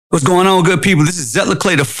What's going on, good people? This is Zettler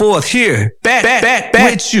Clay the Fourth here, back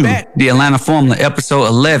with you. The Atlanta Formula, episode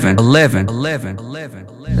 11. Live from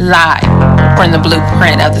the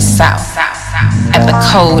blueprint of the South at the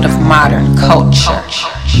code of modern culture.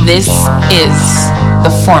 This is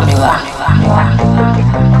the Formula.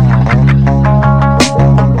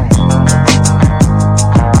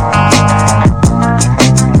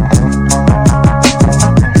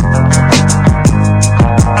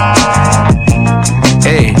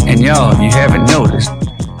 Hey, and y'all, if you haven't noticed,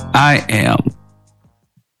 I am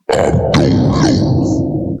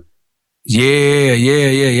Yeah.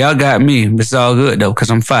 Y'all got me. It's all good though, because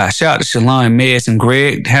I'm fine. Shout out to Shalon, Mez, and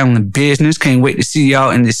Greg handling business. Can't wait to see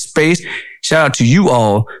y'all in this space. Shout out to you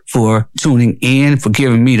all for tuning in, for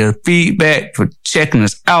giving me the feedback, for checking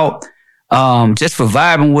us out, just for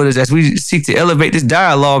vibing with us as we seek to elevate this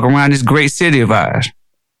dialogue around this great city of ours.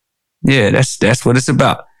 Yeah, that's what it's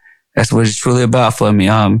about. That's what it's truly about for me.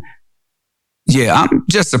 Yeah, I'm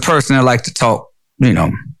just a person that like to talk,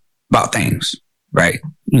 about things, right?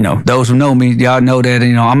 Those who know me, y'all know that,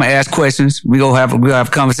 I'm going to ask questions. We'll have a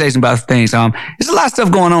conversation about things. There's a lot of stuff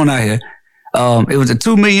going on out here. It was a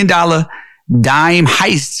 $2 million dime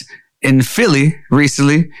heist in Philly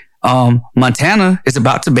recently. Montana is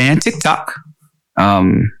about to ban TikTok.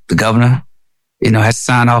 The governor, has to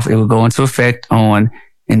sign off. It will go into effect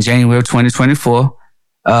in January of 2024.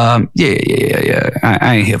 I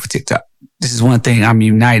ain't here for TikTok. This is one thing I'm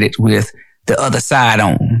united with the other side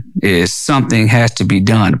on, is something has to be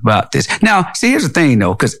done about this. Now, see, here's the thing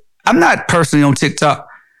though, because I'm not personally on TikTok,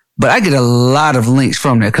 but I get a lot of links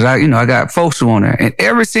from there because I got folks who are on there, and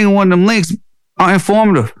every single one of them links are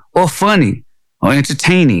informative or funny or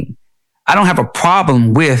entertaining. I don't have a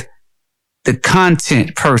problem with the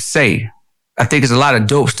content per se. I think there's a lot of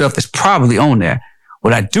dope stuff that's probably on there.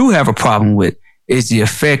 What I do have a problem with is the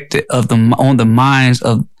effect of on the minds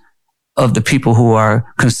of the people who are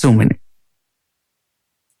consuming it.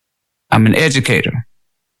 I'm an educator,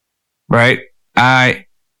 right? I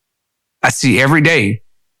see every day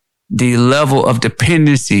the level of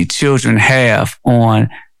dependency children have on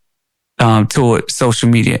toward social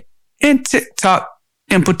media, and TikTok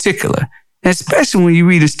in particular, and especially when you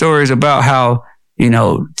read the stories about how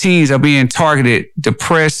teens are being targeted,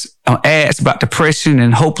 ads about depression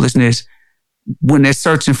and hopelessness when they're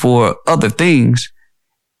searching for other things.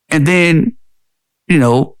 And then,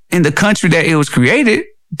 in the country that it was created,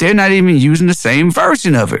 they're not even using the same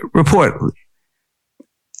version of it, reportedly.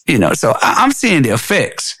 So I'm seeing the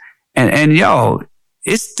effects. And y'all,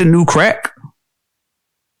 it's the new crack.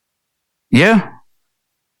 Yeah.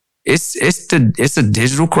 It's a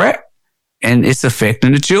digital crack, and it's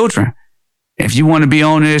affecting the children. If you want to be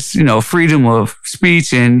on this, freedom of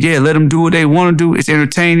speech and let them do what they want to do. It's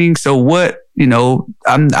entertaining. So what?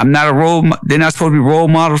 I'm not a role. They're not supposed to be role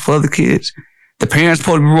models for other kids. The parents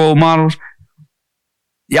supposed to be role models.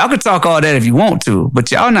 Y'all can talk all that if you want to,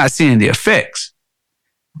 but y'all not seeing the effects.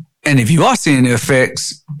 And if you are seeing the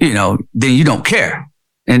effects, then you don't care.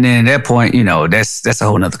 And then at that point, that's a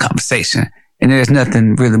whole nother conversation. And there's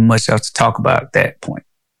nothing really much else to talk about at that point.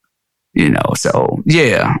 So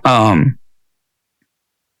yeah.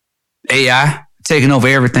 AI taking over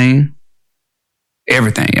everything,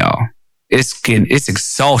 y'all. It's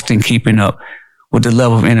exhausting keeping up with the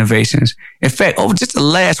level of innovations. In fact, over just the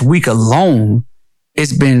last week alone,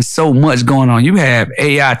 it's been so much going on. You have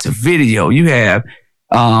AI to video. You have,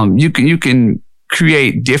 you can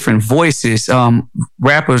create different voices,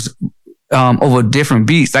 rappers, over different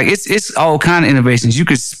beats. Like it's all kind of innovations. You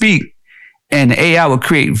could speak and the AI will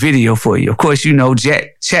create video for you. Of course, Chat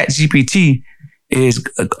GPT is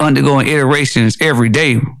undergoing iterations every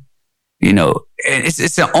day, and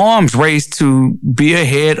it's an arms race to be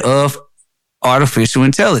ahead of artificial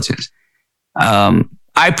intelligence.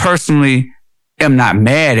 I personally am not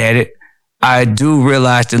mad at it. I do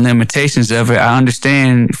realize the limitations of it. I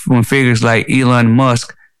understand when figures like Elon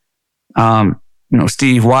Musk,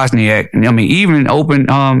 Steve Wozniak, and even Open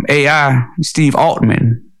AI, Steve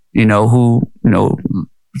Altman, who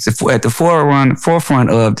is at the forefront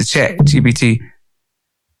of the Chat GPT.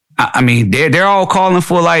 They're all calling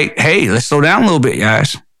for hey, let's slow down a little bit,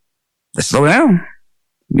 guys. Let's slow down.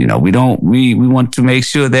 We want to make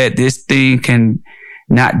sure that this thing can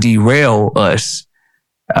not derail us.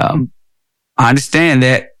 I understand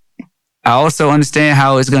that. I also understand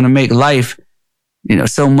how it's going to make life,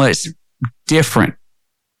 so much different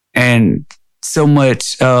and so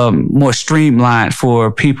much more streamlined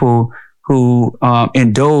for people who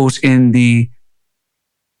indulge in the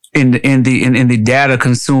data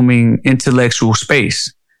consuming intellectual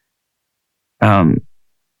space.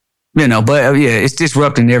 But yeah, it's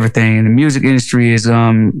disrupting everything. And the music industry is, they're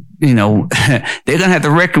gonna have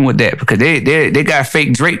to reckon with that because they got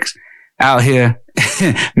fake Drakes out here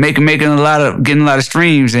getting a lot of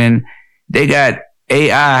streams, and they got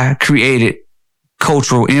AI created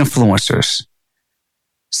cultural influencers.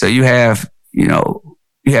 So you have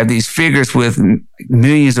these figures with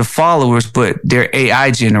millions of followers, but they're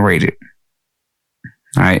AI generated.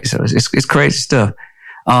 All right, so it's crazy stuff.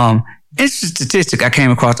 It's a statistic I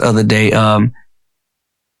came across the other day.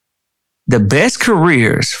 The best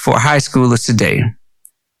careers for high schoolers today,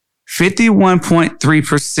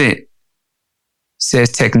 51.3%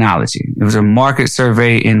 says technology. It was a market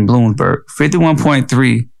survey in Bloomberg.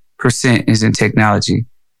 51.3% is in technology.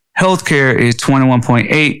 Healthcare is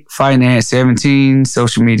 21.8%, finance 17%,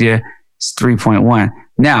 social media is 3.1%.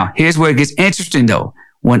 Now, here's where it gets interesting though.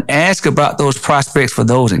 When asked about those prospects for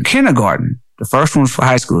those in kindergarten, the first one was for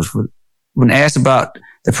high schools. When asked about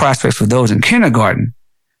the prospects for those in kindergarten,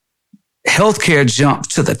 healthcare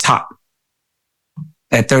jumped to the top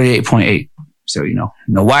at 38.8%. So,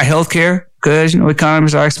 why healthcare? Because,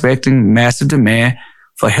 economists are expecting massive demand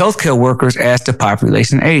for healthcare workers as the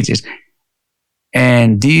population ages.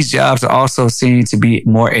 And these jobs are also seen to be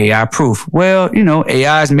more AI proof. Well,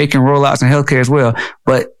 AI is making rollouts in healthcare as well.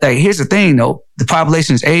 But here's the thing though, the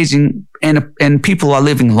population is aging and people are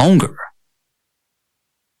living longer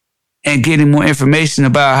and getting more information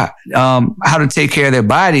about, how to take care of their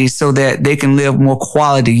bodies so that they can live more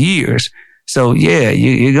quality years. So yeah,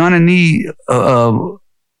 you're going to need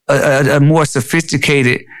a more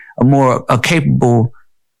sophisticated, a capable,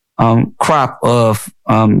 crop of,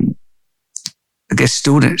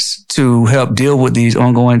 students to help deal with these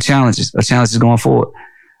ongoing challenges going forward.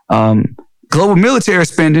 Global military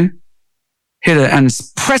spending hit an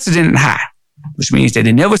unprecedented high, which means that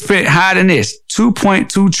they never spent higher than this,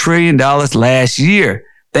 $2.2 trillion last year,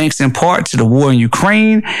 thanks in part to the war in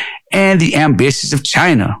Ukraine and the ambitions of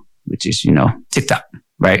China, which is, TikTok,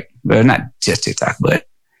 right? Well, not just TikTok, but,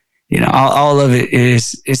 all of it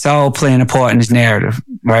it's all playing a part in this narrative,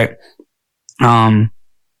 right?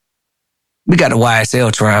 We got the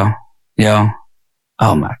YSL trial, yo.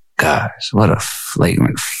 Oh my gosh, what a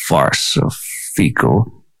flagrant farce of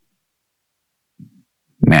fecal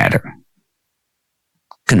matter.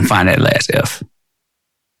 Couldn't find that last F.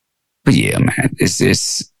 But yeah, man,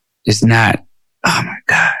 it's not, oh my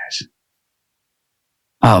gosh.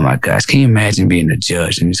 Oh my gosh, can you imagine being the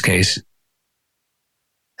judge in this case?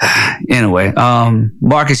 Anyway,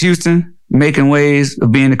 Marcus Houston making waves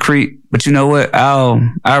of being a creep. But you know what? I'll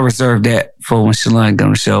reserve that for when Shalon get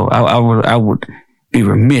on the show. I would be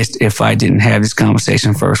remiss if I didn't have this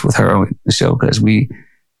conversation first with her on the show because we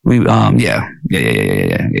yeah.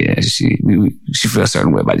 She feels a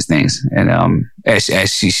certain way about these things, and as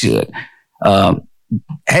she should.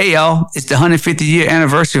 Hey y'all, it's the 150th year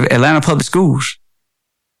anniversary of Atlanta Public Schools.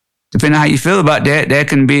 Depending on how you feel about that, that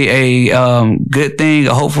can be a good thing,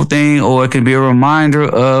 a hopeful thing, or it can be a reminder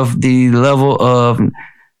of the level of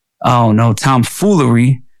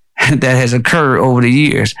tomfoolery that has occurred over the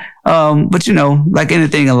years. But like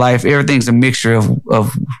anything in life, everything's a mixture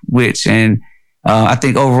of which. And I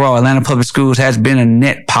think overall, Atlanta Public Schools has been a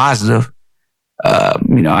net positive.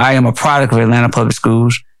 I am a product of Atlanta Public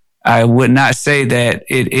Schools. I would not say that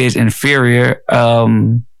it is inferior.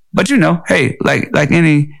 But hey, like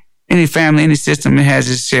any family, any system, it has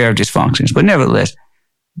its share of dysfunctions. But nevertheless,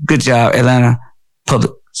 good job, Atlanta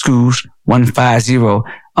Public Schools 150.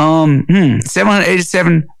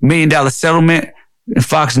 $787 million settlement in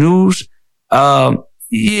Fox News. And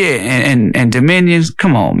Dominion.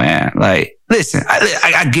 Come on, man. Like, listen,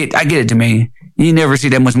 I get it, Dominion. You never see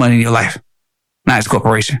that much money in your life. Not as a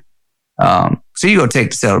corporation. So you go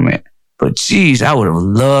take the settlement. But geez, I would have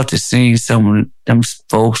loved to see some of them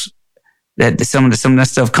folks that some of that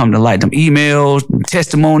stuff come to light. Them emails, them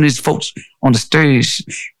testimonies, folks on the stage,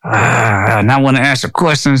 not want to answer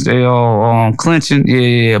questions. They all clenching.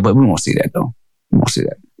 Yeah, but we won't see that though. We won't see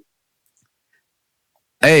that.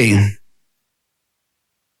 Hey,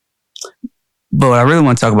 but what I really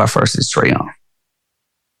want to talk about first is Trae Young.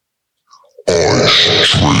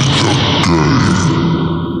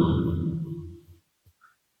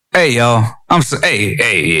 Hey y'all, I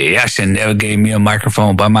should never gave me a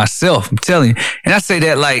microphone by myself. I'm telling you, and I say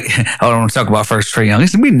that like I don't want to talk about first Trae Young.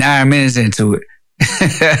 It's gonna be 9 minutes into it.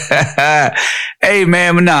 Hey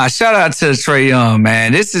man, but nah, shout out to Trae Young,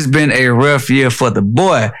 man. This has been a rough year for the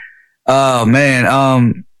boy.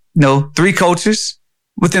 Man, 3 coaches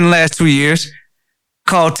within the last 2 years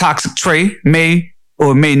called Toxic Trae may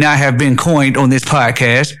or may not have been coined on this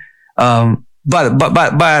podcast by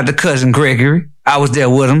the cousin Gregory. I was there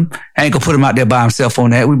with him. I ain't gonna put him out there by himself on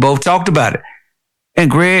that. We both talked about it. And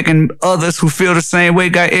Greg and others who feel the same way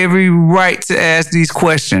got every right to ask these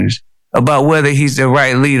questions about whether he's the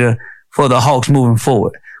right leader for the Hawks moving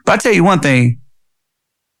forward. But I'll tell you one thing.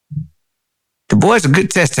 The boy's a good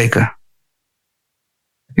test taker.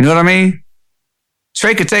 You know what I mean?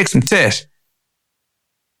 Trae could take some tests.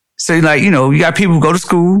 So, like, you got people who go to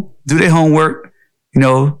school, do their homework,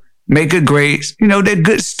 make good grades. They're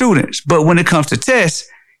good students. But when it comes to tests,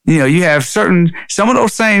 you have some of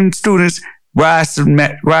those same students rise to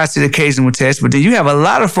the occasion with tests, but then you have a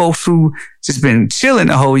lot of folks who just been chilling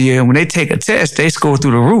the whole year, and when they take a test, they score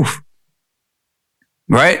through the roof.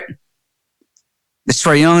 Right? It's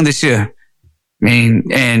Trae Young this year. I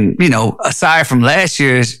mean, and, aside from last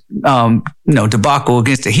year's, debacle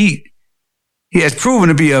against the Heat, he has proven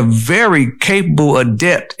to be a very capable,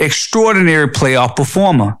 adept, extraordinary playoff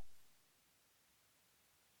performer,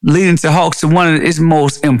 leading to Hawks to one of his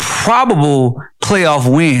most improbable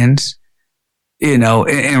playoff wins, in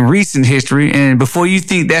recent history. And before you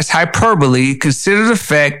think that's hyperbole, consider the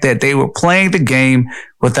fact that they were playing the game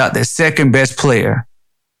without their second best player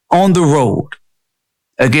on the road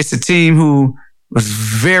against a team who was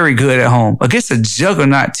very good at home, against a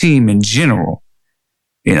juggernaut team in general.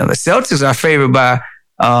 The Celtics are favored by,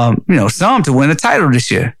 some to win the title this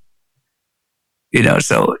year.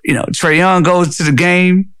 Trae Young goes to the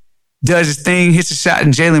game, does his thing, hits a shot in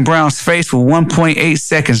Jaylen Brown's face with 1.8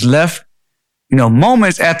 seconds left.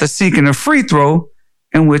 Moments after sinking a free throw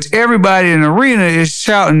in which everybody in the arena is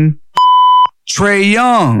shouting, Trae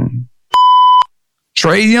Young.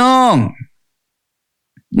 Trae Young.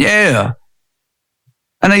 Yeah.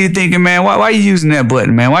 I know you're thinking, man, why are you using that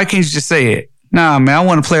button, man? Why can't you just say it? Nah, man, I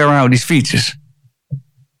want to play around with these features.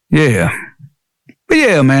 Yeah. But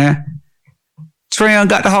yeah, man. Trae Young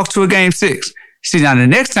got the Hawks to a game 6. See, now the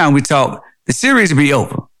next time we talk, the series will be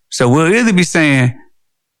over. So we'll either be saying,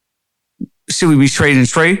 should we be trading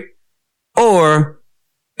Trae? Or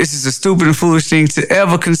this is a stupid and foolish thing to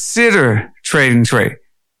ever consider trading Trae.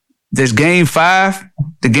 This game 5,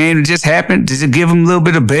 the game that just happened, does it give him a little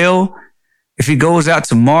bit of bail? If he goes out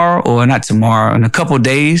tomorrow, or not tomorrow, in a couple of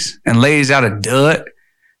days and lays out a dud,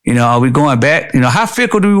 are we going back? How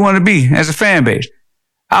fickle do we want to be as a fan base?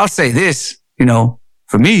 I'll say this,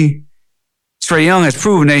 for me, Trae Young has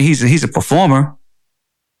proven that he's a performer.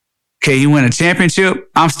 Okay, he win a championship.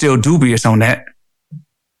 I'm still dubious on that.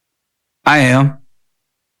 I am.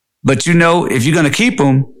 But if you're going to keep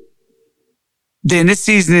him, then this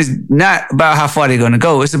season is not about how far they're going to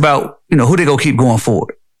go. It's about, who they going to keep going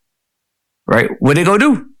forward. Right? What they going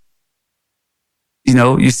to do?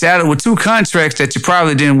 You saddled with 2 contracts that you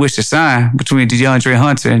probably didn't wish to sign between DeAndre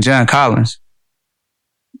Hunter and John Collins.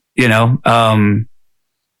 You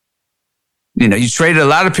traded a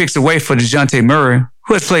lot of picks away for DeJounte Murray,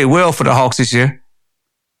 who has played well for the Hawks this year.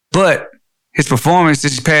 But his performance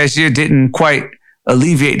this past year didn't quite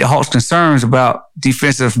alleviate the Hawks' concerns about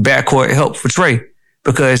defensive backcourt help for Trae,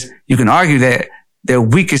 because you can argue that their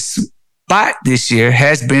weakest spot this year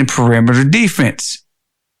has been perimeter defense.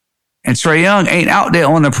 And Trae Young ain't out there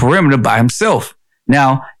on the perimeter by himself.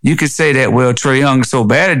 Now, you could say that, well, Trae Young is so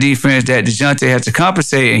bad at defense that DeJounte has to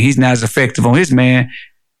compensate and he's not as effective on his man,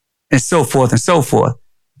 and so forth and so forth.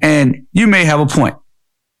 And you may have a point.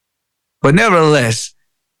 But nevertheless,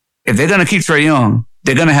 if they're going to keep Trae Young,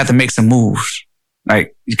 they're going to have to make some moves.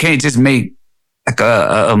 Like, you can't just make like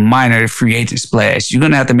a minor free agent splash. You're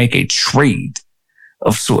going to have to make a trade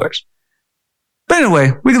of sorts. But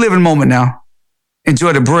anyway, we can live in the moment now.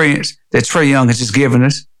 Enjoy the brilliance that Trae Young has just given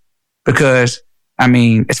us. Because,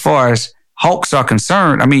 as far as Hawks are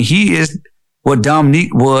concerned, he is what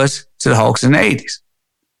Dominique was to the Hawks in the 80s.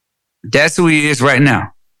 That's who he is right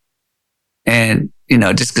now. And,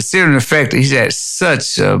 just considering the fact that he's had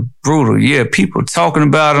such a brutal year, people talking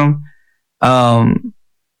about him,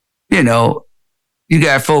 you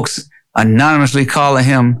got folks anonymously calling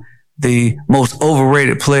him the most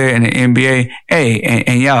overrated player in the NBA. Hey,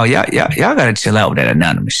 and y'all gotta chill out with that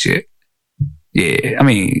anonymous shit. Yeah,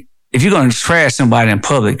 if you're gonna trash somebody in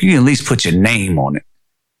public, you can at least put your name on it.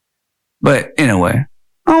 But anyway,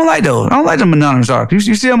 I don't like those. I don't like them anonymous articles.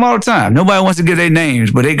 You see them all the time. Nobody wants to give their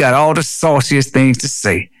names, but they got all the sauciest things to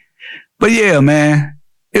say. But yeah, man,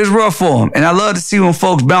 it was rough for them. And I love to see when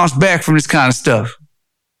folks bounce back from this kind of stuff.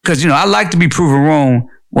 Because, I like to be proven wrong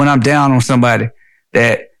when I'm down on somebody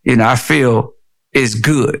that, I feel is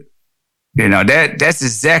good. That's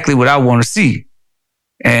exactly what I want to see.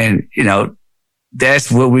 And,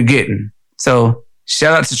 that's what we're getting. So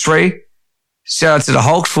shout out to Trae. Shout out to the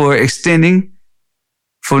Hawks for extending,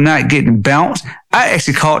 for not getting bounced. I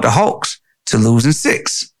actually called the Hawks to losing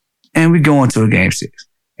 6. and we go into a game 6.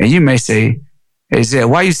 And you may say, hey, Zed,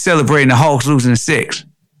 why are you celebrating the Hawks losing 6?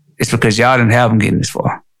 It's because y'all didn't have them getting this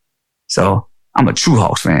far. So I'm a true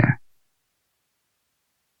Hawks fan.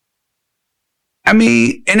 I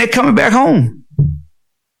mean, and they're coming back home.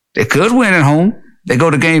 They could win at home. They go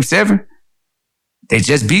to game 7. They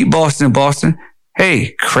just beat Boston in Boston.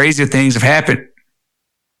 Hey, crazier things have happened.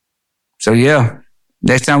 So yeah,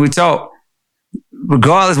 next time we talk,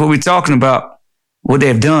 regardless of what we're talking about, what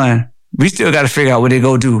they've done, we still got to figure out what they're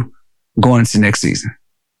going to do going into next season.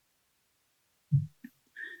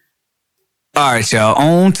 All right, y'all,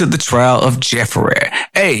 on to the trial of Jeffrey.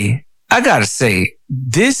 Hey, I got to say,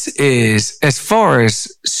 this is, as far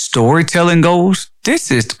as storytelling goes,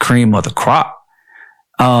 this is the cream of the crop.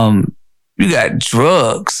 You got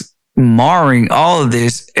drugs marring all of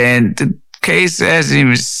this, and the case hasn't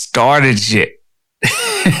even started yet.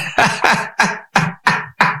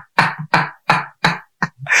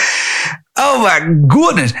 Oh my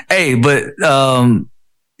goodness. Hey, but, look,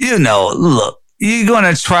 you're going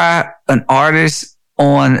to try an artist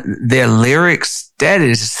on their lyrics. That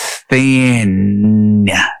is thin.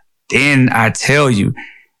 Then I tell you,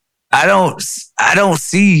 I don't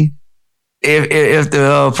see if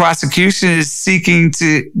the prosecution is seeking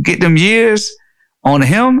to get them years on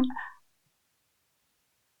him.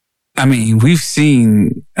 I mean, we've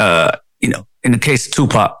seen, in the case of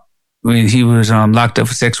Tupac, when he was locked up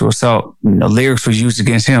for sexual assault, lyrics were used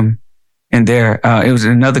against him. And there, it was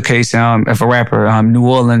another case of a rapper, New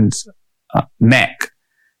Orleans McKinley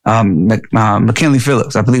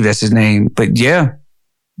Phillips, I believe that's his name. But yeah,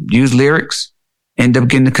 use lyrics, end up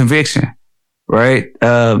getting the conviction, right?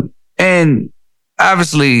 And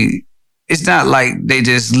obviously, it's not like they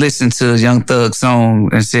just listened to a Young Thug song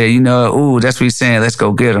and said, ooh, that's what he's saying, let's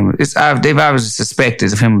go get him. They've obviously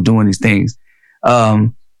suspected of him doing these things.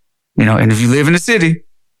 And if you live in the city,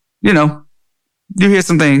 you hear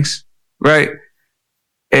some things, right?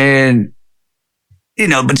 And,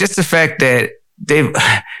 but just the fact that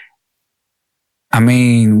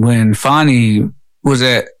when Fonnie was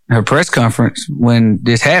at her press conference, when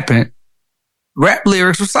this happened, rap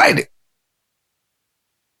lyrics were cited.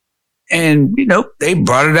 And, they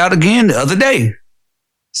brought it out again the other day.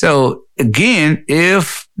 So again,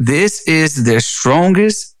 if this is their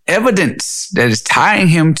strongest evidence that is tying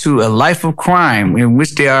him to a life of crime in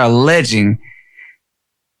which they are alleging,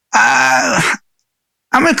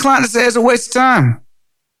 I'm inclined to say it's a waste of time.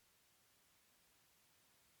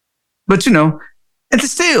 But, and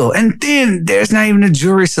then there's not even a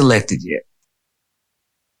jury selected yet.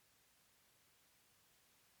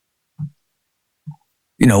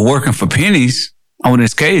 Working for pennies on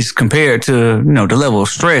this case compared to, the level of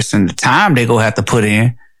stress and the time they go have to put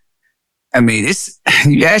in. I mean,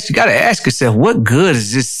 you got to ask yourself, what good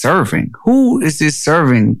is this serving? Who is this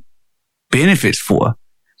serving benefits for?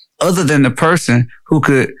 Other than the person who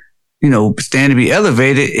could, stand to be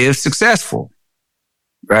elevated if successful,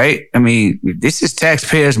 right? I mean, this is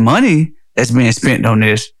taxpayers' money that's being spent on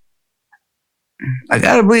this. I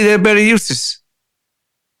got to believe there are better uses.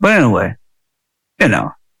 But anyway,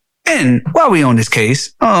 and while we on this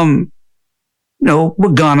case, we're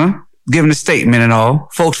gonna give a statement and all.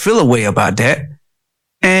 Folks feel a way about that.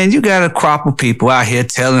 And you got a crop of people out here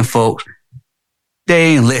telling folks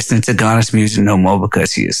they ain't listening to Gunna's music no more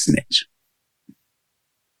because he is a snitch.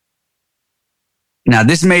 Now,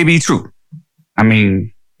 this may be true. I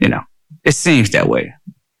mean, it seems that way.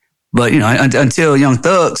 But, until Young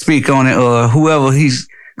Thug speak on it or whoever he's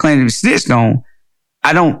claiming to be snitched on,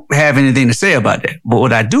 I don't have anything to say about that. But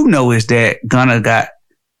what I do know is that Gunna got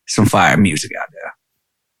some fire music out there.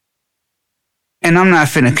 And I'm not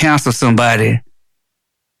finna counsel somebody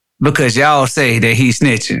because y'all say that he's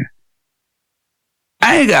snitching.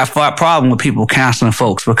 I ain't got a problem with people counseling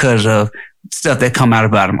folks because of stuff that come out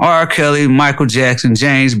about him. R. Kelly, Michael Jackson,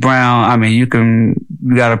 James Brown. I mean, you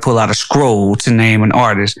got to pull out a scroll to name an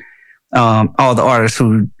artist. All the artists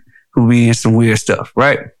who be in some weird stuff,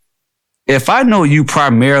 right? If I know you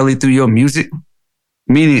primarily through your music,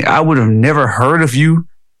 meaning I would have never heard of you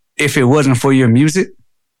if it wasn't for your music,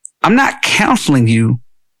 I'm not counseling you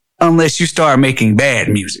unless you start making bad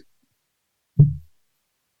music.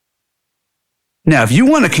 Now, if you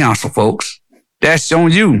want to counsel folks, that's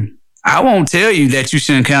on you. I won't tell you that you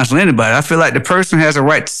shouldn't counsel anybody. I feel like the person has a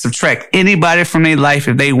right to subtract anybody from their life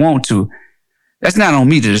if they want to. That's not on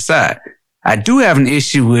me to decide. I do have an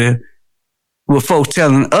issue with folks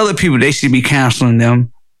telling other people they should be counseling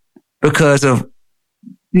them because of,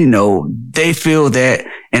 they feel that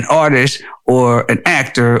an artist or an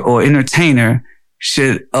actor or entertainer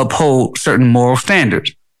should uphold certain moral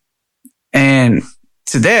standards. And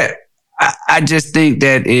to that, I just think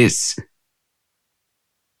that it's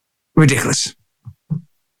ridiculous.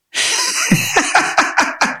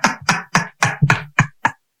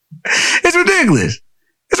 It's ridiculous.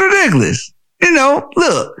 It's ridiculous. You know,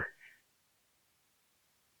 look.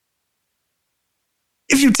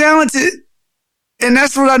 If you're talented, and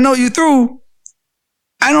that's what I know you through,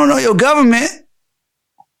 I don't know your government.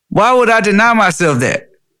 Why would I deny myself that?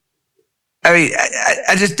 I mean,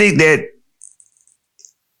 I just think that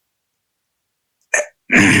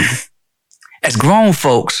as grown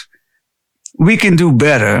folks, we can do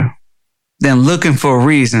better than looking for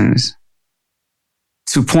reasons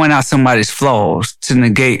to point out somebody's flaws to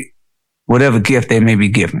negate whatever gift they may be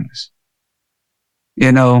giving us.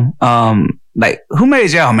 You know, like, who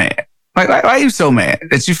made y'all mad? Like, why are you so mad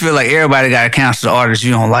that you feel like everybody got to cancel the artists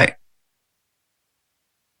you don't like?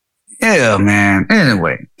 Yeah, man.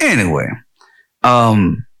 Anyway.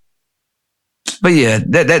 But yeah,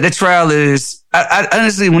 that trial is, I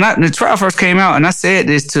honestly, when the trial first came out and I said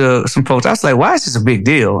this to some folks, I was like, why is this a big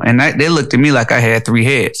deal? And they looked at me like I had 3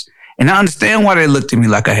 heads. And I understand why they looked at me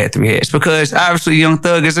like I had 3 heads, because obviously Young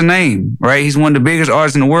Thug is a name, right? He's one of the biggest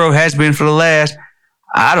artists in the world, has been for the last,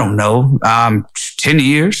 I don't know, 10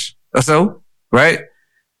 years or so, right?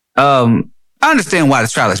 I understand why the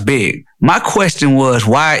trial is big. My question was,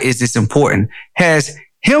 why is this important? Has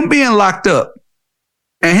him being locked up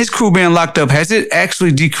and his crew being locked up, has it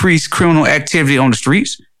actually decreased criminal activity on the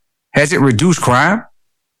streets? Has it reduced crime?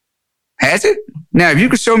 Has it? Now, if you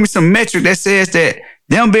could show me some metric that says that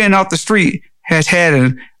them being off the street has had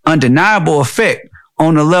an undeniable effect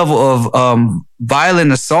on the level of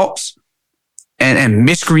violent assaults and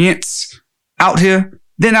miscreants out here,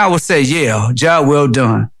 then I would say, yeah, job well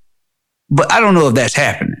done. But I don't know if that's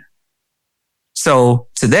happening. So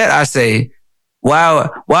to that, I say,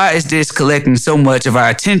 why is this collecting so much of our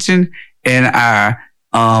attention and our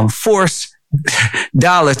force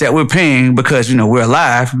dollars that we're paying because, you know, we're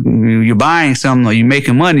alive? You're buying something or you're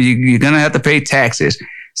making money, you're going to have to pay taxes.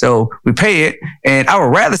 So we pay it, and I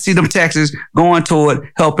would rather see them taxes going toward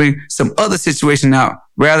helping some other situation out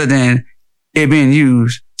rather than it being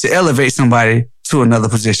used to elevate somebody to another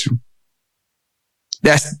position.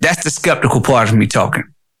 That's the skeptical part of me talking.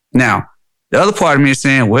 Now, the other part of me is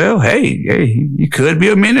saying, well, hey, you could be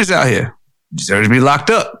a menace out here. You deserve to be locked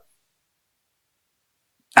up.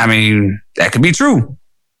 I mean, that could be true.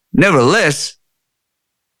 Nevertheless,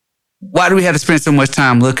 why do we have to spend so much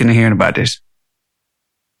time looking and hearing about this?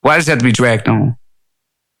 Why does it have to be dragged on?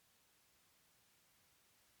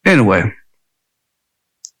 Anyway.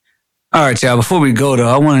 All right, y'all. Before we go, though,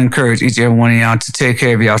 I want to encourage each and every one of y'all to take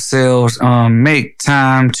care of yourselves. Make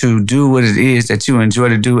time to do what it is that you enjoy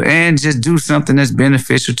to do, and just do something that's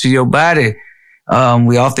beneficial to your body.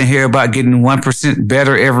 We often hear about getting 1%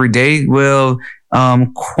 better every day. Well,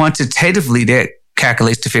 quantitatively, that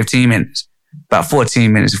calculates to 15 minutes, about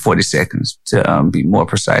 14 minutes and 40 seconds to be more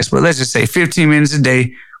precise. But let's just say 15 minutes a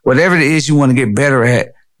day, whatever it is you want to get better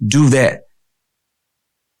at, do that.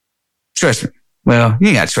 Trust me. Well, you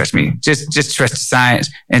ain't got to trust me. Just trust the science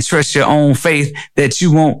and trust your own faith that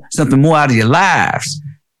you want something more out of your lives.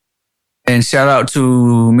 And shout out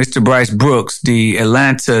to Mr. Bryce Brooks, the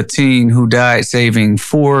Atlanta teen who died saving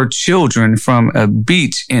 4 children from a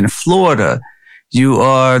beach in Florida. You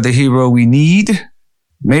are the hero we need,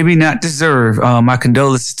 maybe not deserve. My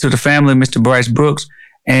condolences to the family, Mr. Bryce Brooks.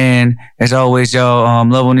 And as always, y'all,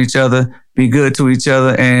 love on each other, be good to each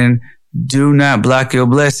other, and do not block your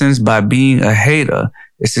blessings by being a hater.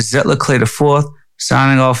 This is Zettler Clay the Fourth,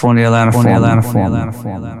 signing off on the Atlanta Forum.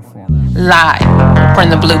 Live from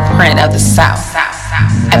the blueprint of the South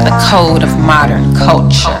and the code of modern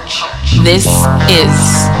culture. This is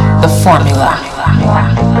the formula.